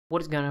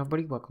What is going on,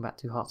 everybody? Welcome back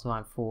to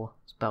HOI4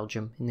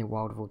 Belgium in the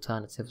World of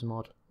Alternatives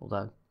mod.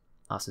 Although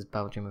us as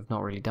Belgium have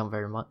not really done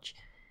very much,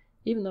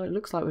 even though it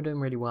looks like we're doing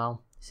really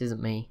well. This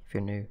isn't me. If you're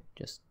new,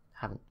 just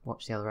haven't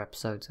watched the other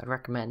episodes, I'd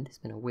recommend. It's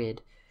been a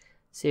weird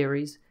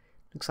series.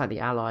 Looks like the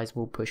Allies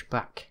will push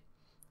back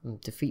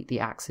and defeat the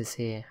Axis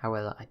here.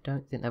 However, I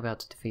don't think they'll be able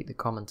to defeat the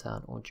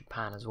Comintern or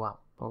Japan as well.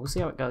 But we'll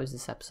see how it goes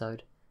this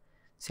episode.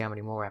 See how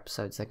many more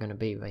episodes they're going to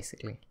be,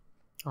 basically.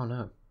 Oh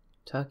no,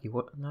 Turkey!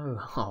 What? No.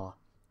 Oh.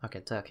 Okay,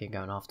 Turkey are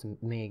going after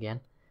me again.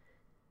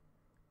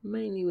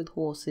 Mainly with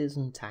horses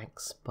and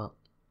tanks, but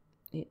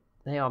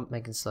they are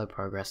making slow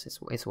progress.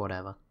 It's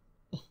whatever.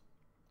 I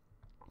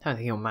don't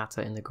think it'll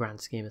matter in the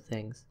grand scheme of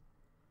things.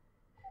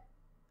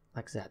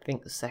 Like I said, I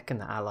think the second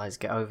the Allies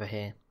get over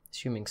here,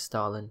 assuming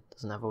Stalin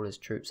doesn't have all his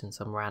troops in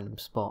some random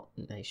spot,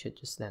 they should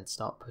just then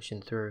start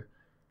pushing through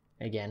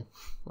again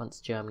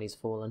once Germany's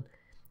fallen.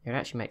 It would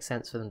actually make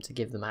sense for them to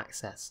give them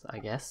access, I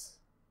guess.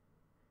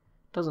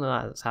 Doesn't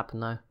know that's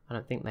happened though. I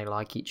don't think they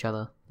like each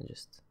other. They're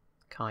just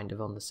kind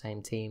of on the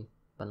same team,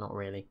 but not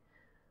really.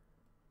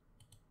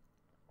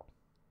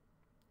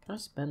 Can I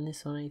spend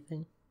this on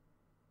anything?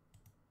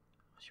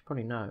 I should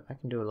probably know. I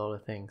can do a lot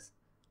of things.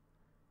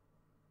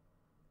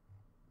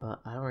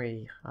 But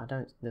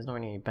there's not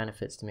really any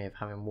benefits to me of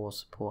having war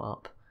support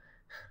up.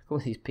 All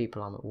these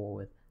people I'm at war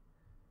with.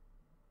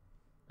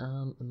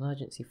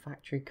 Emergency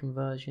factory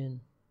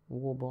conversion,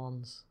 war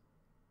bonds.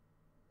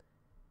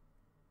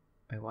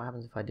 Wait, what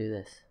happens if I do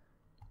this?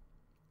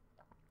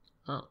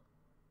 Oh.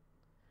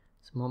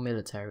 Some more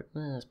military.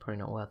 That's probably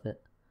not worth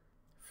it.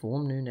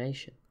 Form new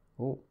nation.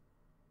 Oh.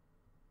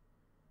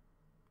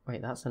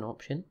 Wait, that's an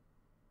option?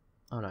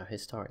 Oh no,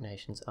 historic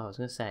nations. Oh, I was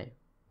going to say,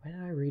 where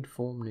did I read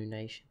form new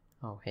nation?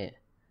 Oh, here.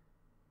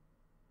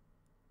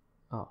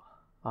 Oh.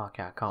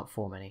 Okay, I can't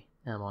form any.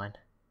 Never mind.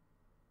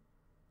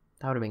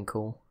 That would have been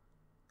cool.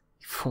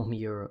 Form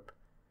Europe.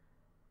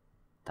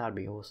 That would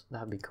be awesome.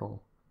 That would be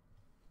cool.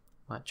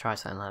 Might try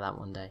something like that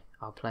one day.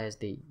 I'll play as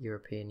the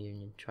European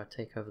Union, try to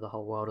take over the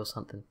whole world or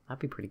something. That'd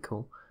be pretty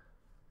cool.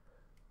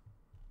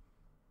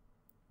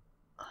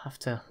 I'll have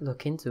to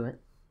look into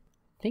it.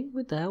 I think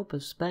with the help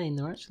of Spain,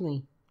 they're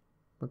actually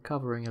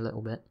recovering a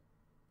little bit.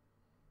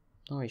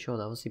 Not really sure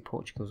though. Obviously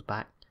Portugal's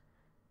back.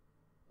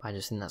 But I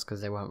just think that's because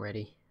they weren't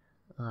ready.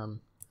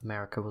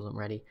 America wasn't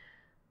ready.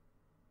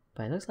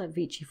 But it looks like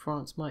Vichy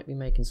France might be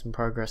making some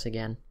progress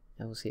again.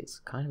 Obviously it's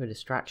kind of a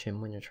distraction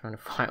when you're trying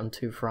to fight on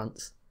two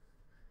fronts.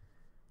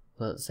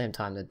 But at the same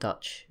time, the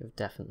Dutch have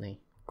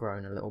definitely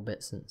grown a little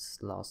bit since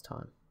last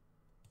time.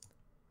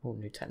 Oh,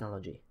 new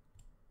technology.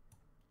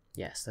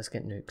 Yes, let's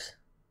get nukes.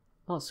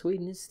 Oh,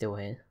 Sweden is still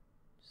here.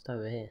 Just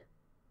over here.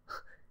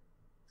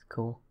 It's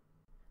cool.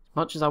 As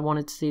much as I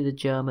wanted to see the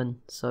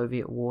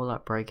German-Soviet war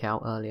like break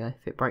out earlier,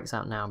 if it breaks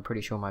out now, I'm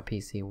pretty sure my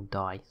PC will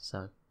die.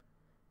 So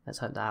let's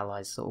hope the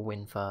Allies sort of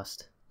win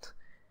first.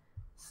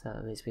 So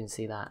at least we can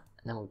see that.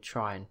 And then we'll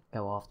try and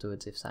go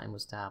afterwards if something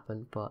was to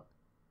happen. But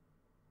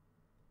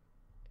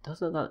it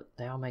does look like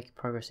they are making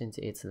progress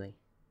into Italy.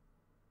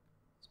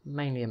 It's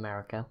mainly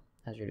America,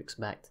 as you'd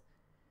expect,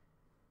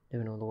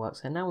 doing all the work.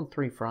 So now on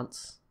 3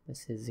 fronts.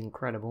 This is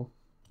incredible.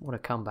 What a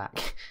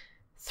comeback.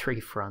 3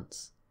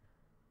 fronts.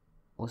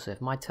 Also, if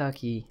my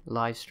Turkey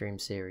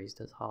livestream series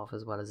does half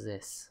as well as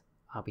this,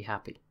 I'll be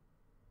happy.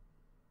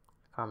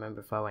 I can't remember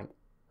if I went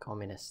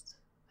communist.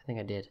 I think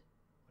I did.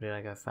 Or did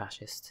I go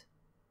fascist?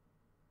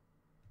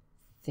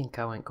 I think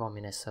I went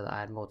communist so that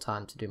I had more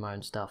time to do my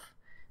own stuff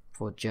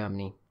before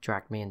Germany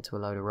dragged me into a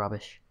load of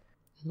rubbish.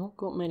 Not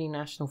got many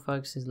national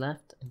focuses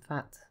left. In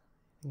fact,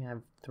 I think I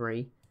have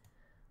 3.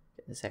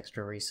 Get this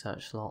extra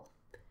research slot.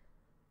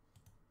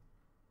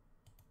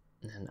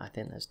 And I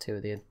think there's 2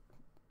 of the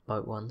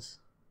boat ones.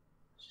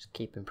 Just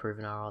keep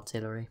improving our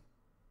artillery.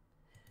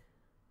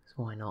 Because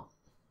why not?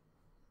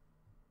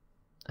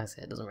 As I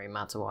say, it doesn't really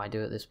matter what I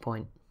do at this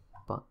point.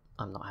 But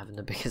I'm not having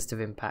the biggest of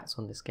impacts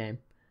on this game.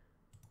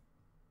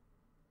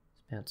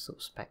 Just be able to sort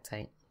of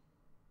spectate.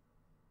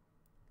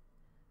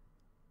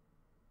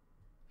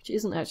 Which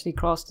isn't actually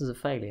classed as a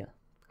failure,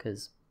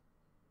 because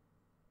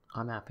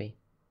I'm happy.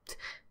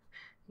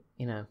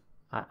 You know,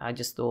 I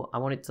just thought I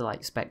wanted to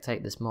like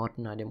spectate this mod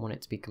and I didn't want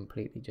it to be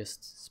completely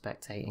just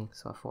spectating,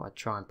 so I thought I'd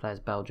try and play as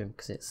Belgium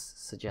because it's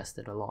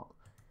suggested a lot.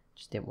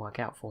 Just didn't work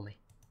out for me.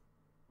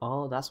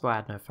 Oh, that's why I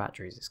had no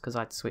factories. It's because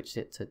I'd switched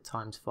it to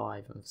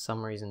 ×5 and for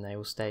some reason they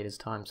all stayed as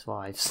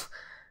 ×5s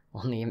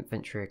on the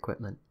infantry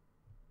equipment.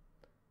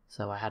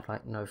 So I had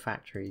like no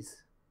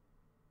factories,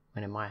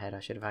 when in my head I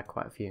should have had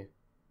quite a few.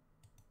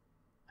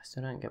 I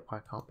still don't get why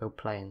I can't build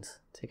planes.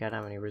 To get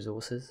how many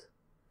resources?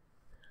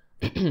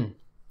 0%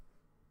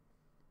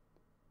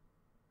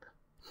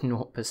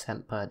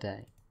 per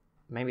day.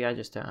 Maybe I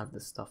just don't have the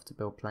stuff to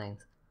build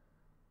planes.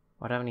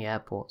 I don't have any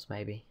airports,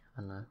 maybe. I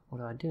don't know. What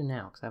do I do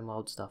now? Because I have my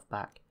old stuff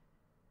back.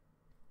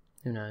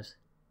 Who knows?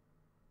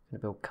 I'm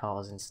going to build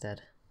cars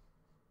instead.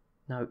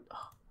 No.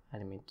 Oh, I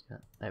didn't mean to do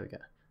that. There we go.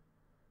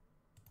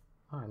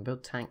 Oh, I can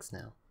build tanks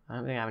now. I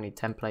don't think I have any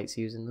templates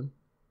using them.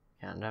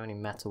 Yeah, I don't have any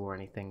metal or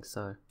anything,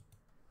 so...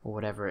 or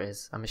whatever it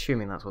is. I'm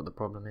assuming that's what the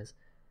problem is.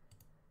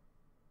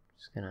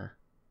 Just gonna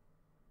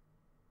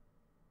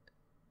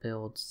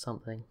build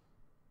something.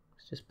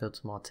 Let's just build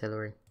some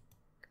artillery.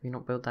 Can we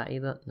not build that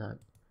either? No.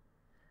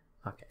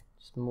 Okay,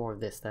 just more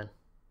of this then.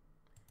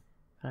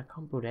 But I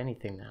can't build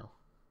anything now,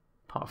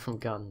 apart from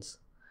guns.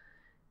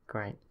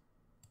 Great.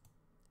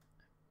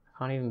 I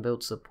can't even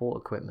build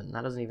support equipment.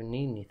 That doesn't even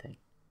need anything.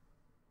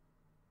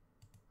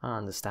 I don't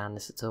understand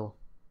this at all.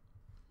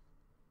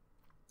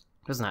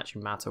 Doesn't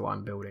actually matter what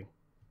I'm building,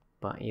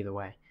 but either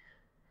way.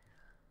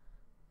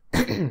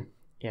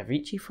 Yeah,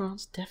 Vichy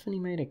France definitely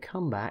made a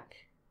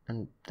comeback,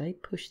 and they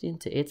pushed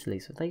into Italy,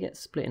 so if they get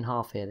split in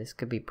half here, this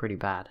could be pretty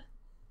bad.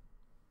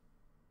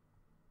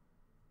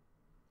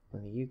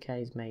 Well, the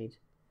UK's made...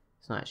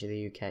 It's not actually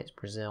the UK, it's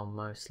Brazil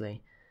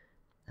mostly,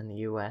 and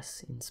the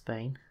US in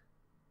Spain.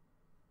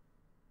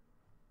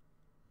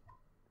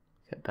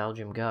 Look at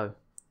Belgium go.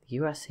 The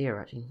US here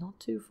actually not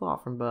too far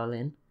from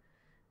Berlin.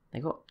 They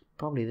got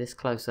probably this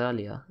close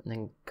earlier and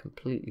then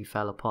completely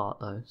fell apart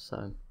though,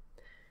 so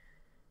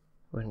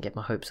I wouldn't get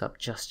my hopes up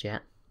just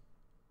yet.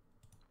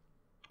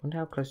 Wonder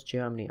how close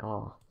Germany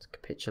are to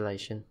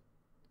capitulation.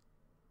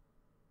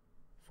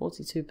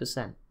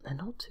 42%. They're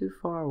not too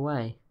far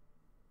away.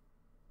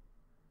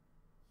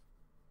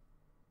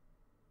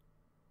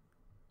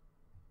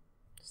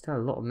 Still a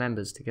lot of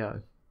members to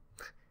go.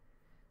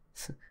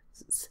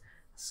 It's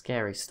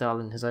scary.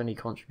 Stalin has only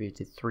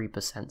contributed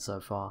 3%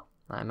 so far.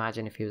 I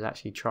imagine if he was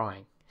actually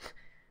trying.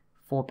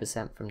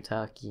 4% from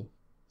Turkey,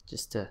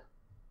 just to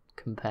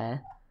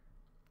compare.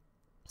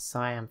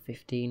 Siam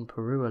 15,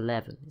 Peru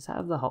 11. Is that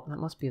of the whole? That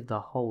must be of the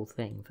whole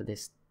thing for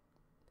this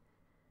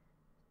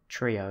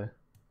trio.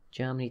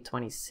 Germany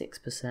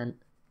 26%,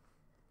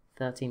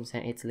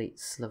 13% Italy.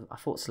 I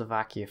thought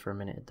Slovakia for a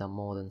minute had done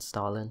more than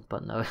Stalin,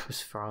 but no, it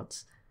was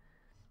France.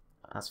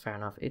 That's fair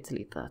enough.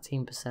 Italy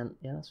 13%.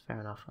 Yeah, that's fair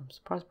enough. I'm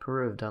surprised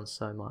Peru have done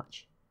so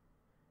much.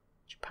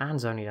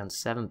 Japan's only done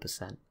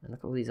 7%. And look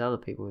at all these other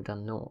people who've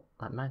done naught.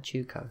 Like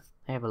Manchukuo.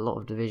 They have a lot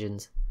of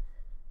divisions.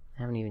 They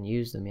haven't even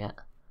used them yet.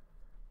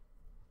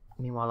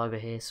 Meanwhile over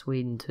here,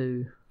 Sweden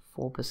 2,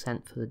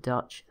 4% for the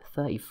Dutch,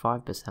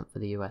 35% for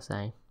the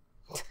USA.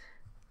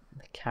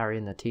 They're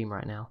carrying the team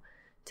right now.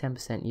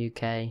 10%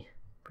 UK.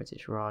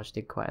 British Raj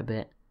did quite a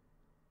bit.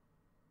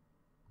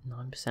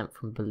 9%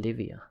 from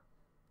Bolivia.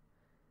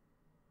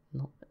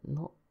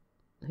 Not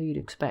who you'd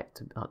expect.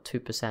 About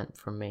 2%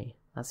 from me.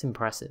 That's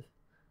impressive.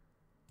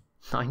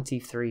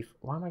 93.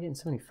 Why am I getting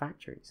so many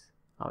factories?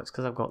 Oh, it's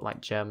because I've got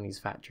like Germany's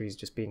factories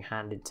just being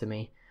handed to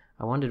me.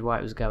 I wondered why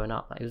it was going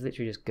up. Like, it was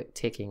literally just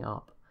ticking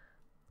up.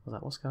 I was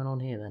like, what's going on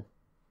here then?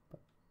 But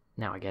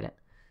now I get it.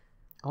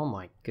 Oh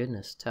my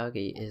goodness,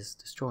 Turkey is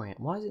destroying it.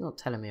 Why is it not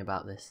telling me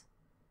about this?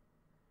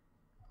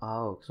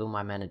 Oh, because all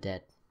my men are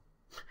dead.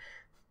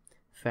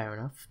 Fair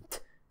enough.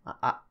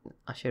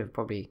 I should have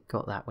probably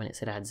got that when it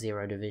said I had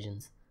 0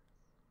 divisions.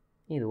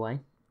 Either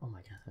way. Oh my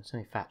god, there's so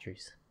many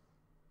factories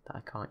that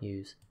I can't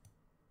use.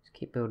 Just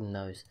keep building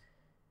those.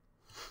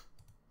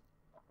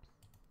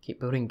 Keep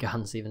building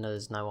guns even though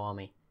there's no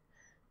army.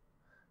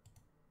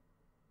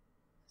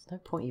 There's no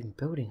point even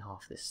building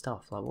half this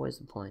stuff. Like, what is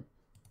the point?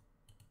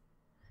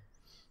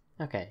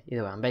 Okay,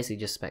 either way, I'm basically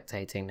just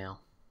spectating now.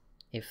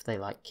 If they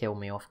like kill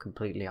me off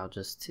completely, I'll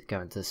just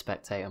go into the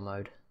spectator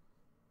mode.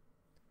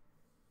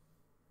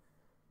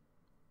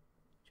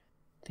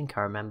 I think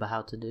I remember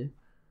how to do.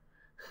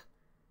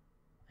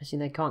 Actually,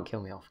 they can't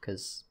kill me off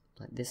because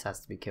like, this has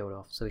to be killed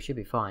off, so we should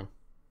be fine.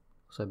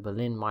 So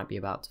Berlin might be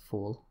about to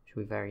fall, which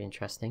will be very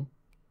interesting.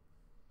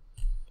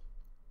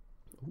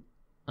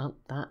 Oh,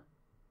 that.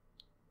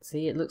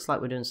 See, it looks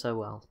like we're doing so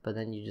well, but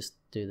then you just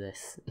do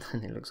this,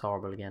 and it looks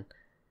horrible again.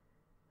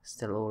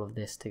 Still all of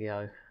this to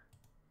go.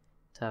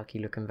 Turkey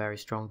looking very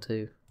strong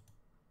too.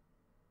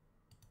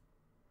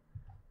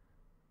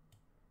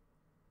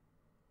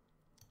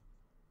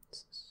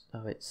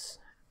 So it's...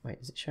 Wait,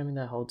 is it showing me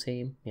their whole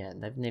team? Yeah,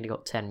 they've nearly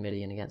got 10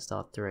 million against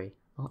our 3.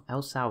 Oh,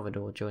 El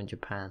Salvador joined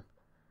Japan.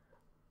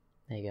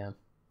 There you go.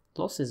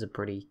 Losses are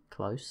pretty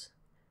close.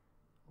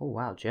 Oh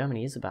wow,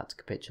 Germany is about to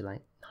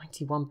capitulate.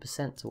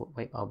 91% to...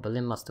 Wait, oh,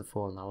 Berlin must have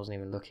fallen. I wasn't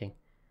even looking.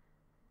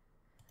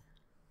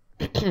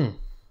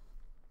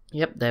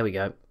 Yep, there we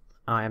go.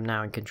 I am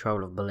now in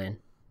control of Berlin.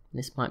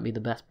 This might be the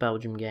best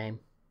Belgium game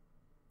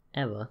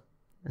ever.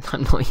 And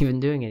I'm not even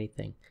doing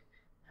anything.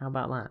 How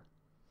about that?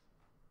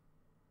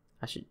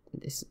 I should...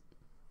 This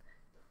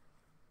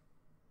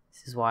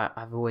is why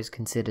I've always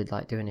considered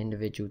like doing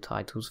individual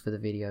titles for the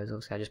videos.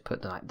 Obviously I just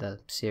put like the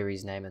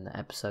series name and the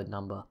episode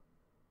number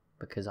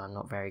because I'm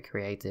not very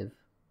creative.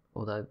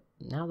 Although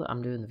now that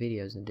I'm doing the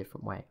videos in a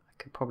different way, I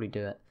could probably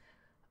do it.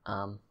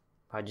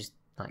 I just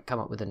like come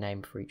up with a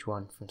name for each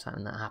one from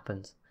something that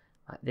happens.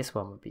 Like this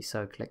one would be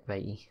so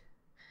clickbaity.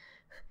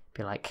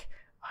 Be like,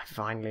 I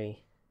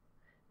finally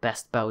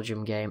best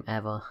Belgium game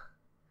ever,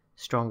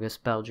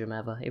 strongest Belgium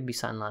ever. It'd be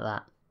something like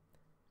that,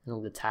 and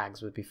all the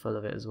tags would be full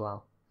of it as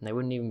well. And they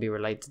wouldn't even be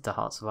related to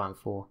Hearts of Iron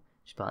 4.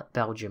 Just be like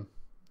Belgium.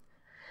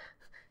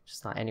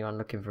 Just like anyone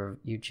looking for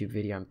a YouTube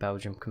video in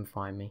Belgium can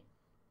find me.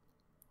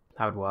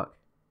 That would work.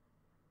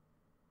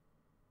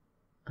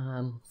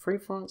 Free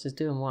France is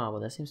doing well, but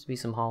there seems to be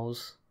some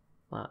holes.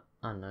 But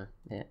I don't know.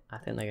 Yeah, I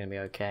think they're going to be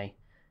okay.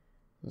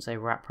 Once they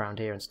wrap around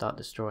here and start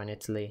destroying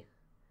Italy,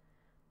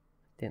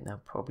 I think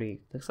they'll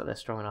probably... Looks like they're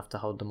strong enough to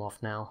hold them off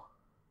now.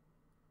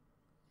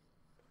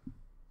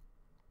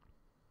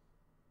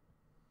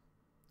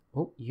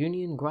 Oh,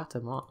 Union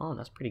Guatemala. Oh,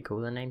 that's pretty cool.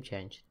 Their name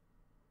changed.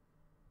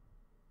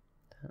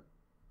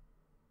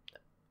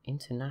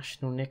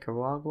 International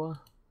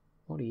Nicaragua?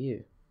 What are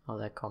you? Oh,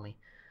 they're commie.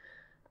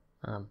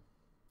 They're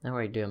not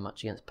really doing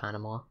much against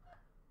Panama.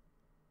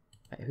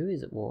 Wait, who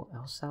is at war?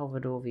 El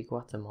Salvador v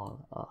Guatemala.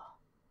 Oh.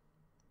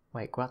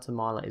 Wait,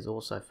 Guatemala is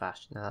also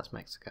fascist. No, that's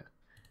Mexico.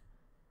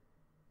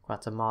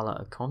 Guatemala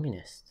are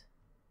communist,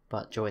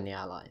 but join the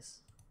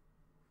Allies.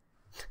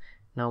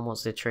 No one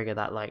wants to trigger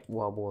that like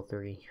World War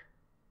III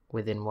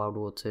within World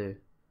War II,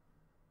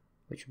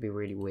 which would be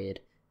really weird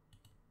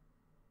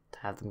to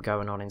have them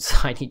going on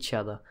inside each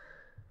other.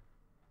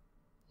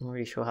 I'm not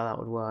really sure how that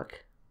would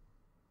work.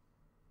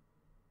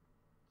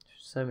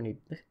 So many,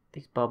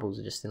 these bubbles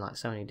are just in like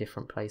so many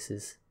different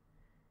places.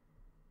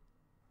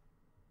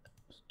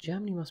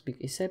 Germany must be,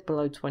 it said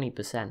below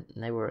 20%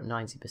 and they were at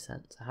 90%, so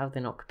how have they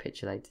not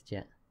capitulated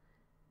yet?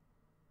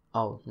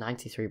 Oh,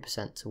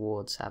 93%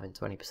 towards having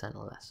 20%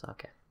 or less,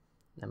 okay.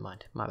 Never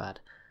mind, my bad.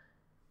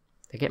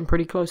 They're getting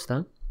pretty close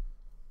though.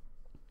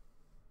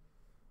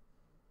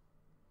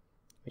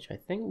 Which I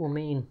think will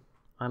mean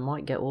I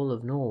might get all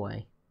of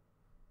Norway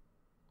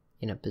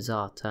in a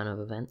bizarre turn of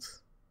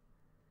events.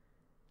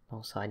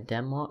 Alongside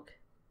Denmark,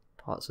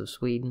 parts of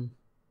Sweden,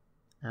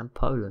 and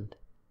Poland.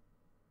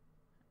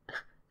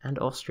 And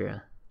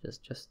Austria,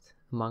 just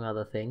among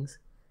other things.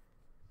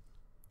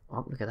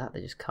 Oh, look at that,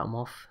 they just cut them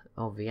off.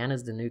 Oh,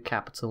 Vienna's the new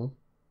capital.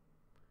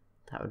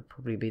 That would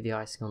probably be the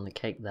icing on the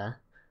cake there.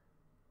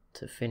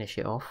 To finish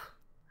it off.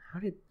 How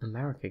did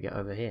America get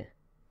over here?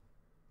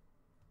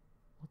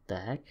 What the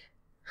heck?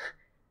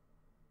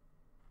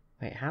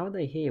 Wait, how are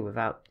they here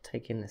without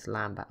taking this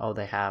land back? Oh,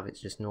 they have,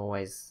 it's just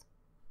Norway's...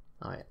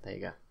 Oh yeah, there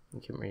you go. You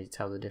couldn't really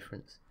tell the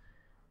difference.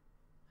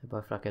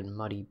 They're both like a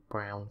muddy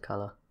brown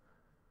colour.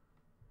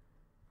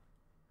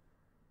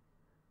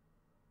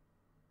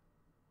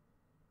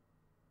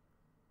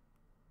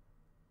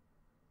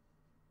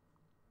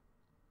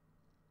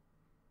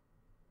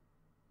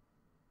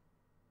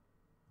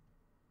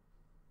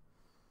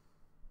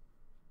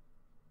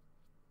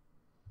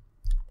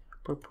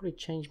 I'll probably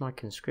change my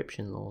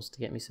conscription laws to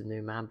get me some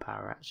new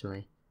manpower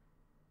actually.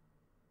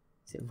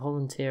 Is it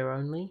volunteer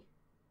only?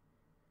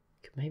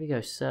 Could maybe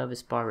go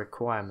service by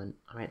requirement.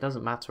 I mean, it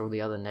doesn't matter all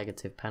the other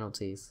negative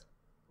penalties.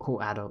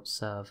 All adults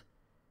serve.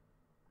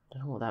 I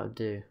don't know what that would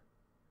do.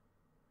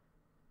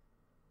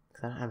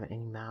 Because I don't have any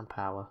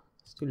manpower.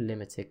 Let's do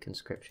limited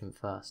conscription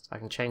first. I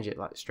can change it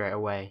like straight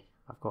away.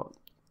 I've got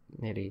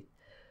nearly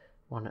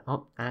one.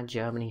 Oh, and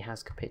Germany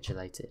has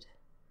capitulated.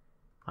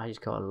 I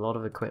just got a lot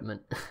of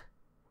equipment.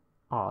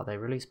 Oh, they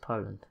released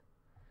Poland.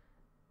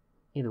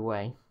 Either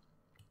way,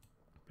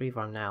 I believe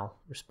I'm now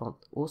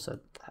also,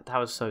 that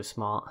was so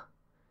smart.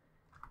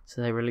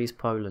 So they released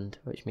Poland,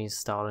 which means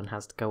Stalin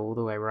has to go all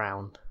the way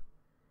around.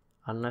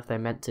 I don't know if they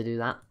meant to do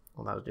that,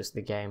 or that was just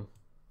the game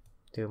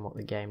doing what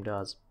the game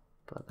does.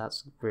 But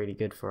that's really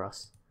good for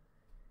us.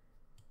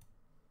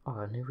 Oh,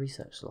 a new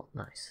research slot,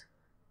 nice.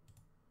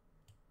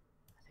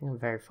 I think I'm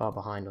very far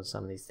behind on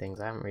some of these things.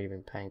 I haven't really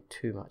been paying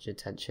too much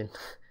attention.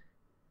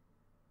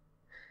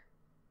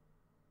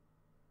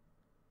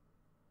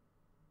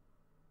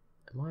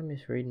 Am I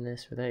misreading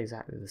this? Were they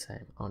exactly the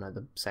same? Oh no,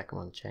 the second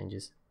one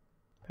changes.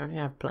 Apparently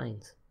I have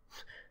planes.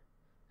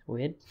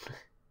 Weird.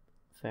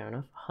 Fair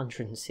enough.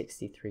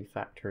 163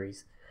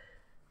 factories.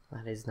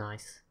 That is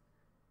nice.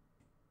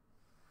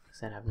 Like I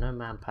said, I have no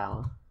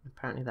manpower.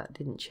 Apparently that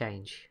didn't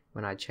change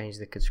when I changed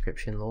the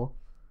conscription law.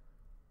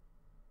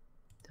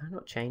 Did I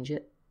not change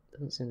it?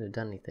 Doesn't seem to have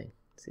done anything.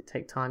 Does it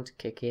take time to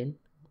kick in?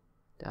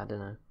 I don't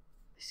know.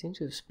 They seem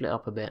to have split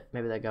up a bit.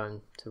 Maybe they're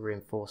going to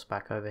reinforce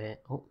back over here.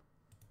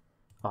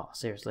 Oh,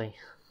 seriously.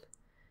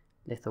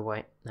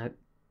 Lithuania. Nope.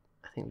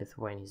 I think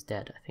Lithuania's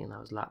dead. I think that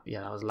was Latvia.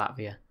 Yeah, that was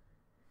Latvia.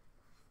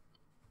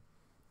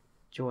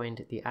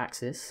 Joined the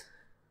Axis.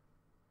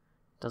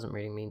 Doesn't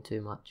really mean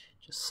too much.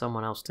 Just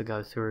someone else to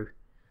go through.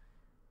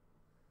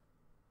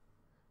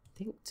 I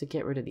think to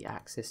get rid of the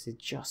Axis, you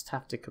just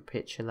have to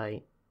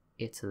capitulate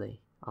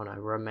Italy. Oh no,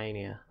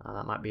 Romania. Oh,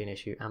 that might be an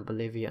issue. And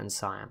Bolivia and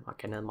Siam.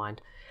 Okay, never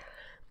mind.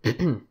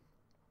 It's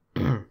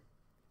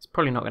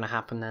probably not going to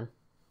happen then.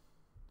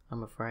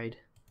 I'm afraid.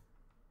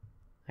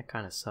 That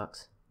kind of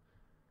sucks.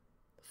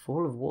 The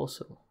fall of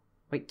Warsaw.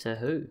 Wait, to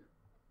who?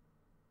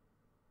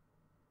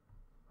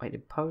 Wait,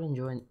 did Poland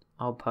join?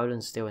 Oh,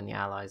 Poland's still in the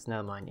Allies.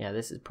 Never mind. Yeah,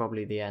 this is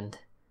probably the end.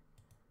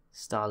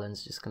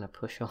 Stalin's just going to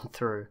push on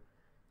through.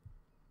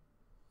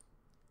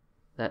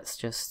 Let's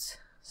just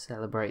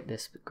celebrate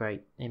this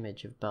great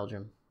image of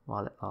Belgium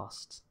while it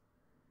lasts.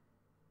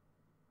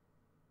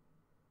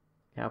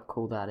 Yeah, how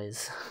cool that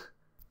is.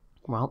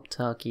 Well,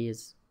 Turkey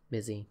is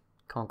busy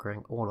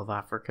conquering all of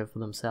Africa for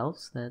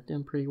themselves. They're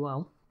doing pretty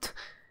well, to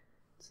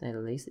say the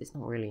least. It's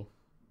not really,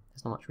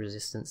 there's not much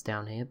resistance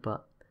down here,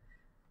 but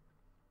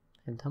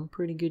They've done a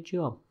pretty good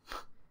job.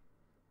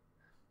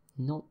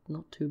 Not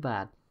too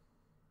bad.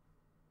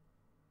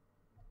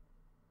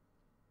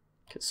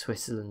 Look at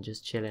Switzerland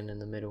just chilling in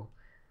the middle.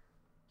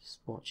 Just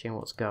watching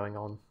what's going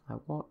on.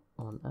 Like, what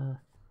on earth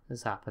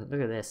has happened?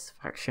 Look at this.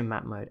 Faction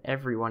map mode.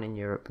 Everyone in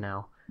Europe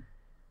now.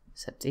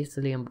 Except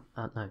Italy and...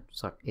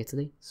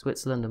 Italy,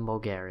 Switzerland and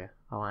Bulgaria.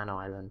 Oh, and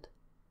Ireland.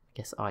 I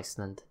guess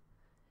Iceland.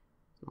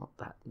 Not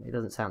that... It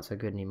doesn't sound so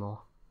good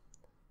anymore.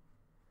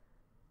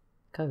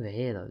 Look over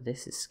here though.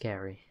 This is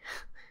scary.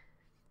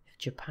 If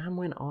Japan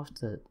went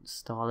after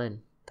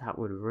Stalin, that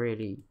would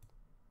really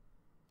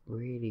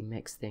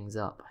mix things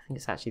up. I think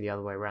it's actually the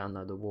other way around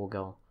though, the war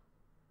goal.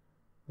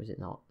 Or is it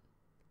not?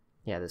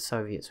 Yeah, the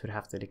Soviets would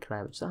have to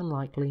declare, which is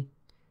unlikely.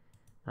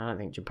 I don't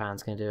think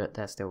Japan's going to do it.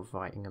 They're still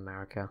fighting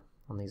America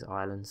on these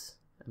islands.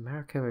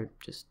 America are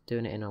just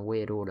doing it in a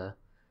weird order.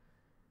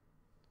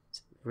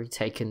 It's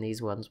retaken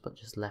these ones, but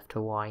just left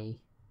Hawaii.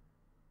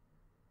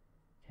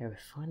 Okay, we're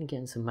finally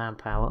getting some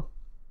manpower.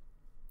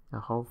 A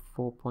whole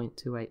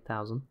 4.28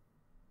 thousand.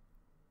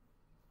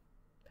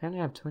 Apparently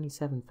I have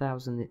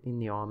 27,000 in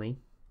the army.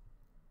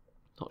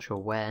 Not sure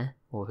where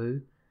or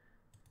who.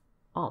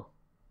 Oh.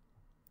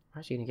 We're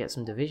actually going to get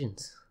some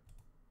divisions.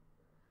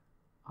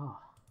 Oh,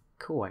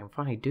 cool. I can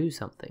finally do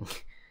something.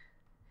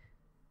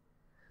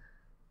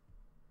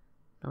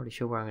 Not really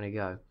sure where I'm going to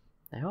go.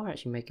 They are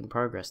actually making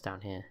progress down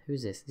here.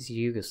 Who's this? This is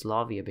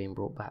Yugoslavia being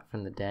brought back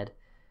from the dead.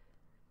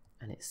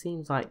 And it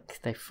seems like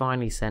they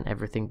finally sent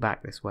everything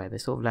back this way. They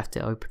sort of left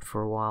it open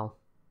for a while.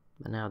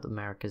 But now that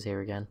America's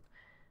here again,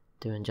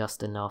 doing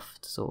just enough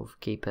to sort of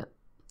keep it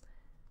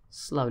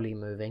slowly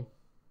moving.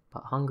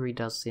 But Hungary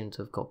does seem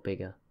to have got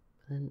bigger.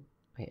 But then,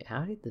 wait,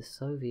 how did the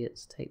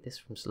Soviets take this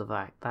from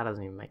Slovak? That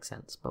doesn't even make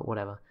sense, but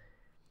whatever.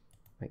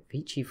 Wait,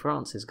 Vichy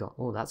France has got...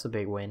 Oh, that's a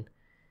big win.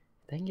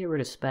 If they can get rid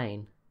of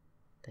Spain,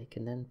 they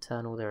can then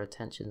turn all their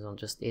attentions on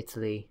just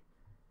Italy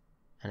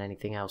and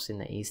anything else in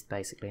the east,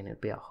 basically, and it'd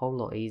be a whole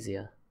lot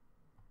easier.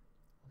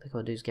 All they've got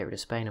to do is get rid of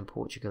Spain and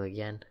Portugal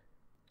again.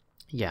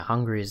 Yeah,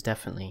 Hungary is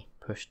definitely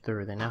pushed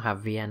through. They now have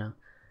Vienna,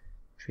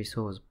 which we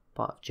saw was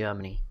part of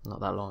Germany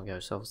not that long ago,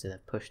 so obviously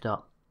they've pushed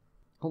up.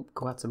 Oh,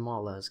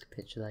 Guatemala has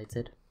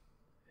capitulated.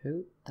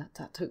 Who?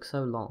 That took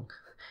so long.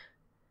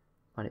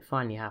 But it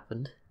finally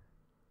happened.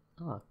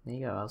 Oh, there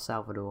you go, El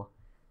Salvador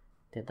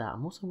did that.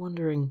 I'm also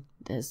wondering,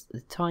 there's a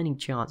tiny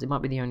chance, it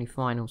might be the only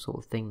final sort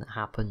of thing that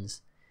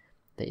happens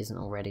that isn't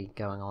already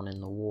going on in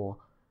the war,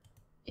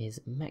 is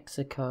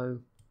Mexico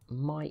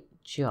might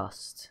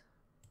just...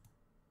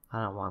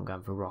 I don't know why I'm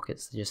going for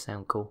rockets, they just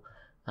sound cool.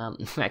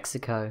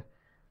 Mexico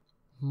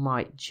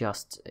might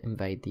just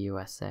invade the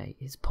USA.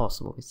 It's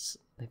possible.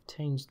 They've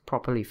changed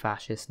properly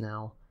fascist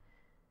now.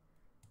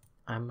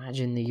 I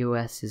imagine the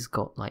US has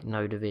got like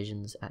no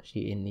divisions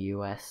actually in the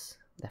US.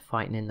 They're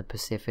fighting in the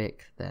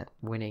Pacific. They're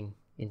winning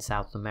in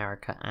South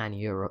America and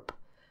Europe.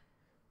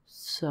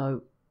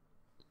 So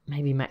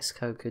maybe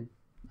Mexico could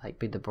like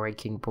be the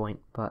breaking point,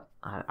 but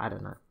I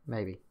don't know.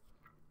 Maybe.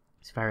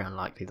 It's very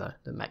unlikely though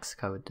that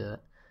Mexico would do it.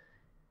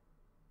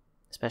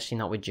 Especially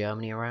not with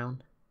Germany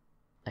around.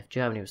 If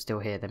Germany was still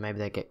here, then maybe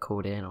they'd get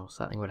called in or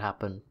something would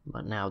happen.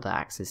 But now the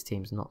Axis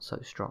team's not so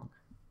strong.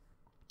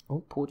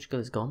 Oh, Portugal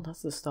is gone.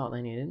 That's the start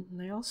they needed. And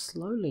they are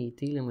slowly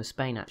dealing with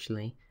Spain,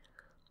 actually.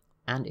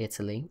 And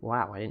Italy.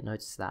 Wow, I didn't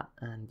notice that.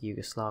 And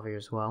Yugoslavia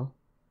as well.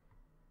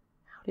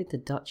 How did the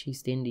Dutch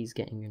East Indies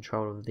get in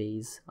control of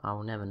these? I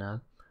will never know.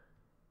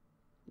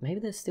 Maybe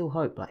there's still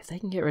hope. Like, if they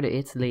can get rid of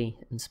Italy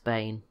and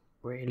Spain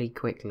really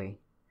quickly,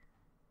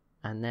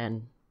 and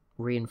then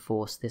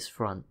reinforce this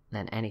front,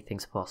 then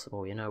anything's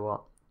possible. You know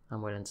what?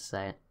 I'm willing to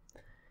say it.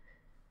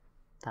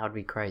 That would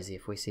be crazy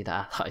if we see the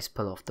Allies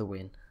pull off the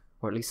win,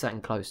 or at least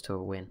something close to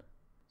a win.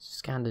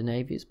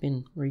 Scandinavia's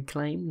been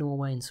reclaimed.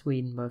 Norway and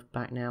Sweden both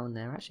back now, and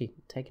they're actually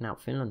taking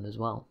out Finland as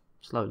well,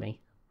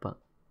 slowly, but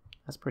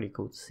that's pretty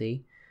cool to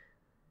see.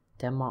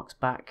 Denmark's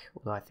back,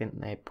 although I think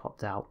they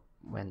popped out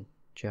when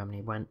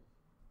Germany went.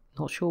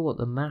 Not sure what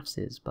the maths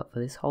is, but for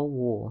this whole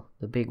war,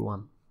 the big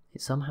one,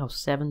 it's somehow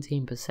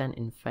 17%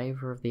 in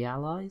favour of the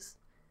Allies.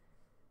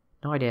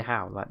 No idea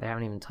how, like they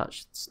haven't even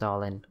touched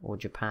Stalin or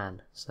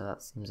Japan, so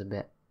that seems a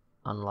bit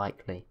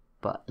unlikely,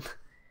 but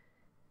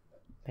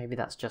maybe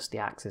that's just the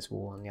Axis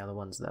war and the other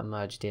ones that are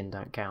merged in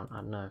don't count, I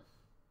don't know.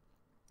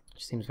 It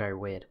just seems very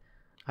weird.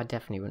 I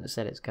definitely wouldn't have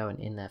said it's going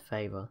in their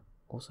favour.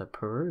 Also,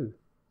 Peru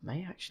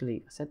may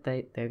actually, I said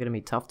they're going to be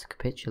tough to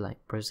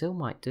capitulate. Brazil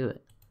might do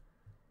it.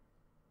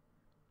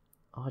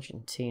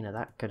 Argentina,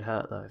 that could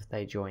hurt though if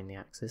they join the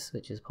Axis,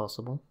 which is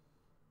possible.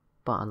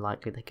 But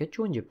unlikely. They could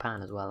join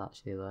Japan as well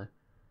actually though.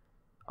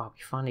 Oh,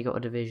 we finally got a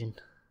division.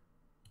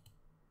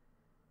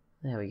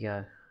 There we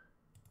go.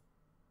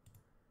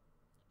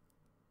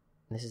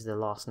 This is the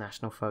last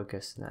national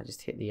focus, and I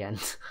just hit the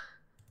end.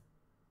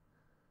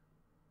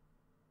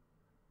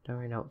 Don't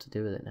really know what to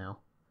do with it now.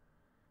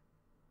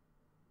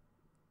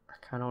 I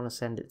kind of want to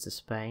send it to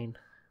Spain.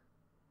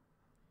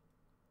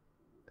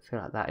 I feel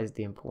like that is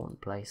the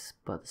important place,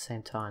 but at the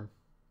same time,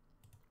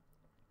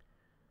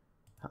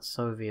 that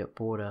Soviet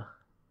border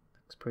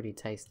looks pretty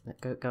tasty.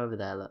 Go over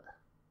there, look.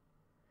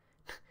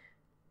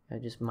 I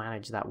just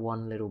manage that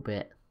one little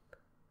bit.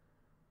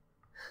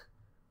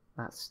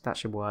 That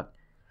should work.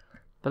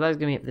 But that's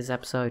going to be it for this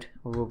episode.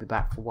 We will be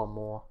back for one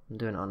more. I'm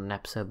doing it on an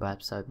episode by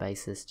episode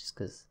basis, just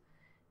because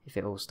if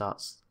it all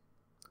starts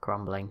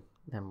crumbling,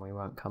 then we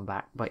won't come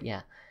back. But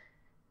yeah,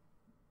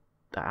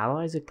 the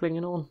allies are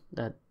clinging on.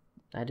 They're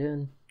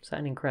doing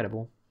something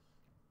incredible.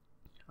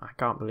 I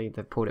can't believe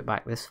they've pulled it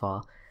back this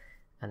far,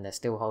 and they're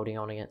still holding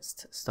on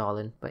against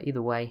Stalin. But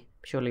either way,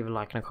 be sure to leave a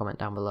like and a comment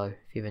down below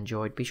if you've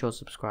enjoyed. Be sure to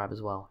subscribe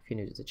as well if you're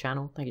new to the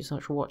channel. Thank you so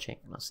much for watching,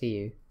 and I'll see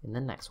you in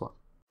the next one.